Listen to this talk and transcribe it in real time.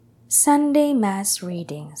Sunday Mass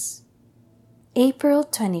Readings, April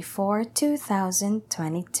 24,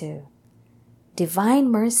 2022. Divine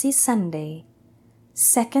Mercy Sunday,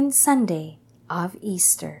 Second Sunday of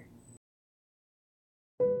Easter.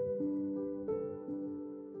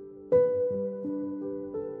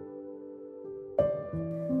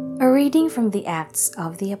 A reading from the Acts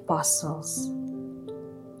of the Apostles.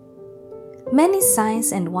 Many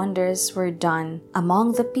signs and wonders were done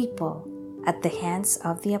among the people at the hands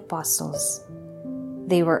of the apostles.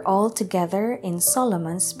 They were all together in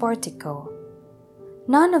Solomon's portico.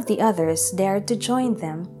 None of the others dared to join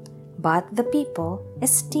them, but the people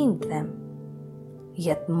esteemed them.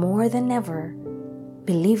 Yet more than ever,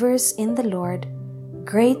 believers in the Lord,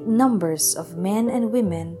 great numbers of men and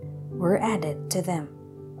women were added to them.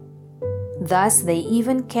 Thus they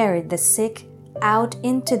even carried the sick out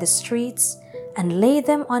into the streets and laid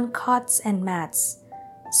them on cots and mats,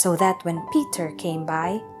 so that when Peter came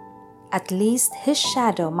by, at least his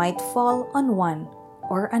shadow might fall on one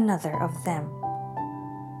or another of them.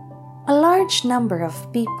 A large number of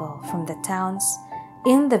people from the towns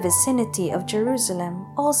in the vicinity of Jerusalem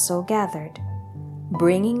also gathered,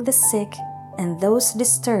 bringing the sick and those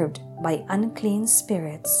disturbed by unclean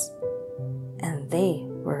spirits, and they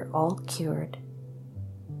were all cured.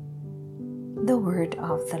 The word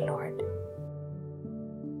of the Lord.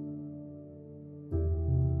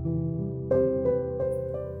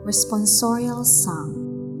 Responsorial Psalm.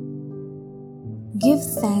 Give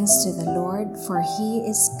thanks to the Lord, for He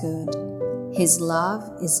is good. His love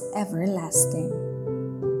is everlasting.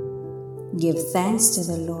 Give thanks to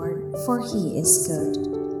the Lord, for He is good.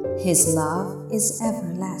 His love is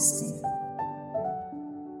everlasting.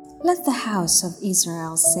 Let the house of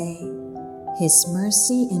Israel say, His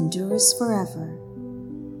mercy endures forever.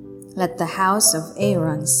 Let the house of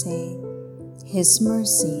Aaron say, His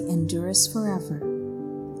mercy endures forever.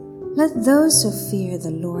 Let those who fear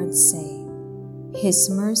the Lord say, His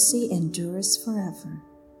mercy endures forever.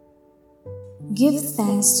 Give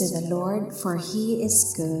thanks to the Lord, for He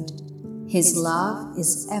is good. His love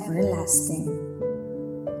is everlasting.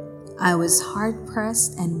 I was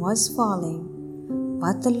hard-pressed and was falling,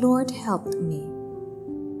 but the Lord helped me.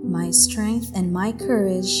 My strength and my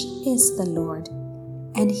courage is the Lord,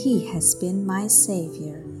 and He has been my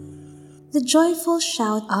Savior. The joyful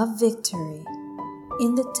shout of victory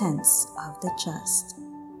in the tents of the just.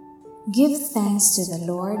 Give thanks to the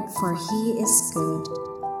Lord, for He is good.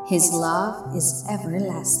 His love is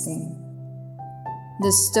everlasting.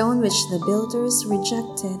 The stone which the builders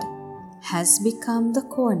rejected has become the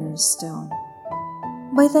cornerstone.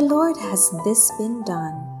 By the Lord has this been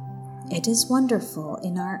done. It is wonderful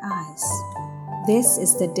in our eyes. This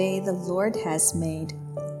is the day the Lord has made.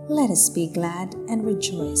 Let us be glad and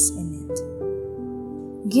rejoice in it.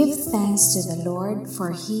 Give thanks to the Lord,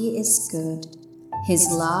 for He is good. His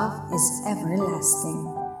love is everlasting.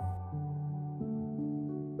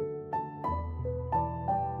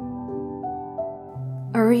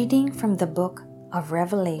 A reading from the book of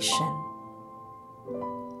Revelation.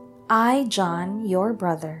 I, John, your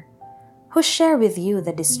brother, who share with you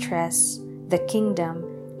the distress, the kingdom,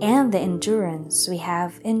 and the endurance we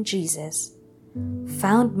have in Jesus,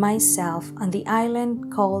 found myself on the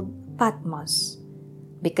island called Patmos,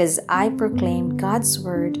 because I proclaimed God's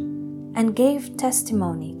word and gave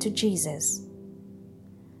testimony to Jesus.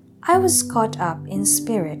 I was caught up in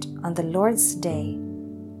spirit on the Lord's day,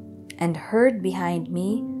 and heard behind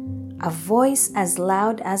me a voice as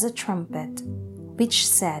loud as a trumpet, which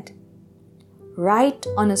said, Write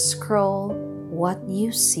on a scroll what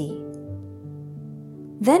you see.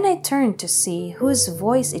 Then I turned to see whose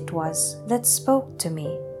voice it was that spoke to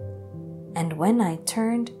me, and when I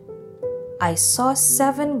turned, I saw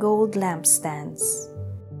 7 gold lampstands,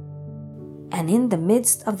 and in the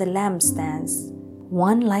midst of the lampstands,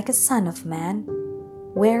 one like a son of man,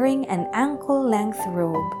 wearing an ankle-length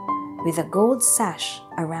robe with a gold sash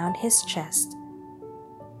around his chest.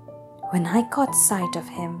 When I caught sight of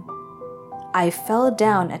him, I fell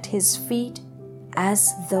down at his feet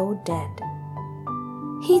as though dead.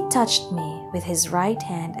 He touched me with his right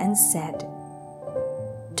hand and said,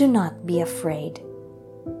 Do not be afraid.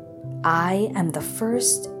 I am the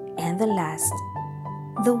first and the last,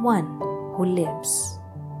 the one who lives.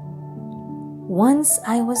 Once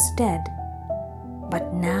I was dead,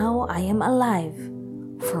 but now I am alive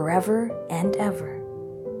forever and ever.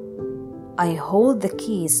 I hold the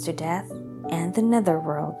keys to death and the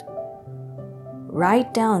netherworld.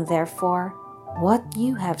 Write down, therefore, what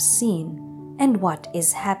you have seen and what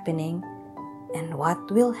is happening and what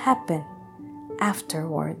will happen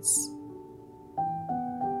afterwards.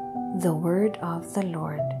 The word of the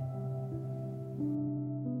Lord.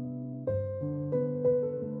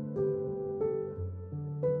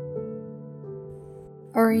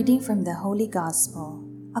 A reading from the Holy Gospel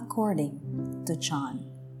according to John.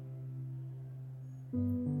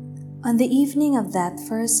 On the evening of that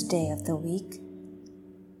first day of the week,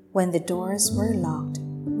 when the doors were locked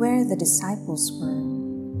where the disciples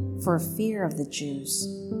were, for fear of the Jews,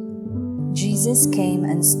 Jesus came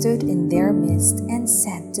and stood in their midst and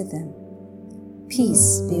said to them,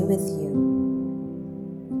 "Peace be with you."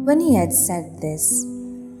 When he had said this,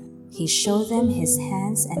 he showed them his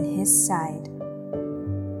hands and his side.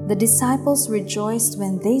 The disciples rejoiced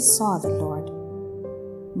when they saw the Lord.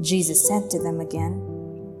 Jesus said to them again,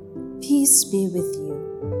 "Peace be with you.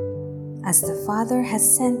 As the Father has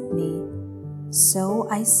sent me, so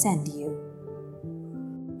I send you."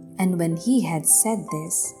 And when he had said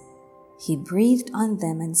this, he breathed on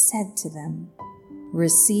them and said to them,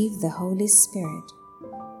 "Receive the Holy Spirit.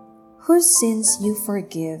 Whose sins you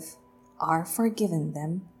forgive are forgiven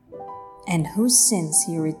them, and whose sins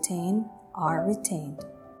you retain are retained."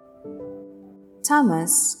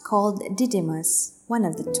 Thomas, called Didymus, one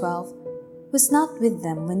of the 12, was not with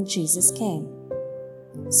them when Jesus came.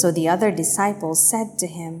 So the other disciples said to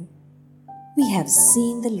him, "We have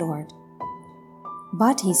seen the Lord."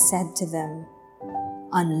 But he said to them,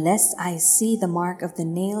 "Unless I see the mark of the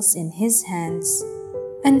nails in his hands,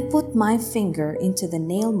 and put my finger into the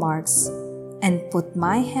nail marks, and put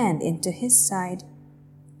my hand into his side,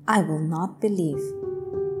 I will not believe."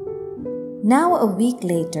 Now a week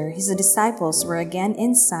later, his disciples were again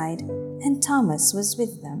inside, and Thomas was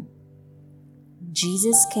with them.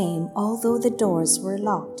 Jesus came, although the doors were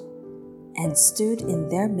locked, and stood in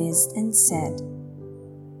their midst and said,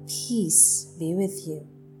 "Peace be with you."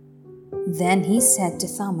 Then he said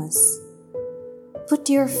to Thomas, "Put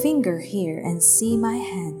your finger here and see my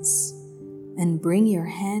hands, and bring your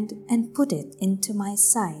hand and put it into my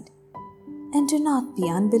side, and do not be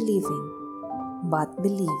unbelieving, but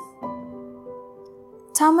believe."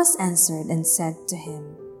 Thomas answered and said to him,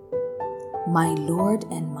 "My Lord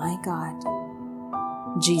and my God."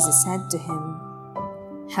 Jesus said to him,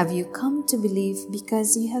 "Have you come to believe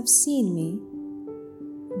because you have seen me?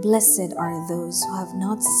 Blessed are those who have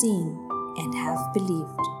not seen and have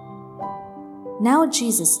believed." Now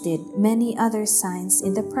Jesus did many other signs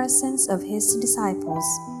in the presence of his disciples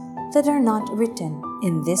that are not written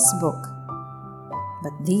in this book.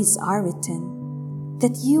 But these are written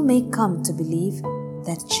that you may come to believe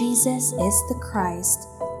that Jesus is the Christ,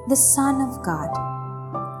 the Son of God,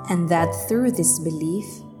 and that through this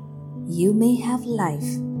belief you may have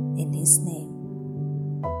life in his name.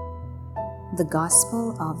 The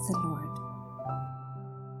Gospel of the Lord.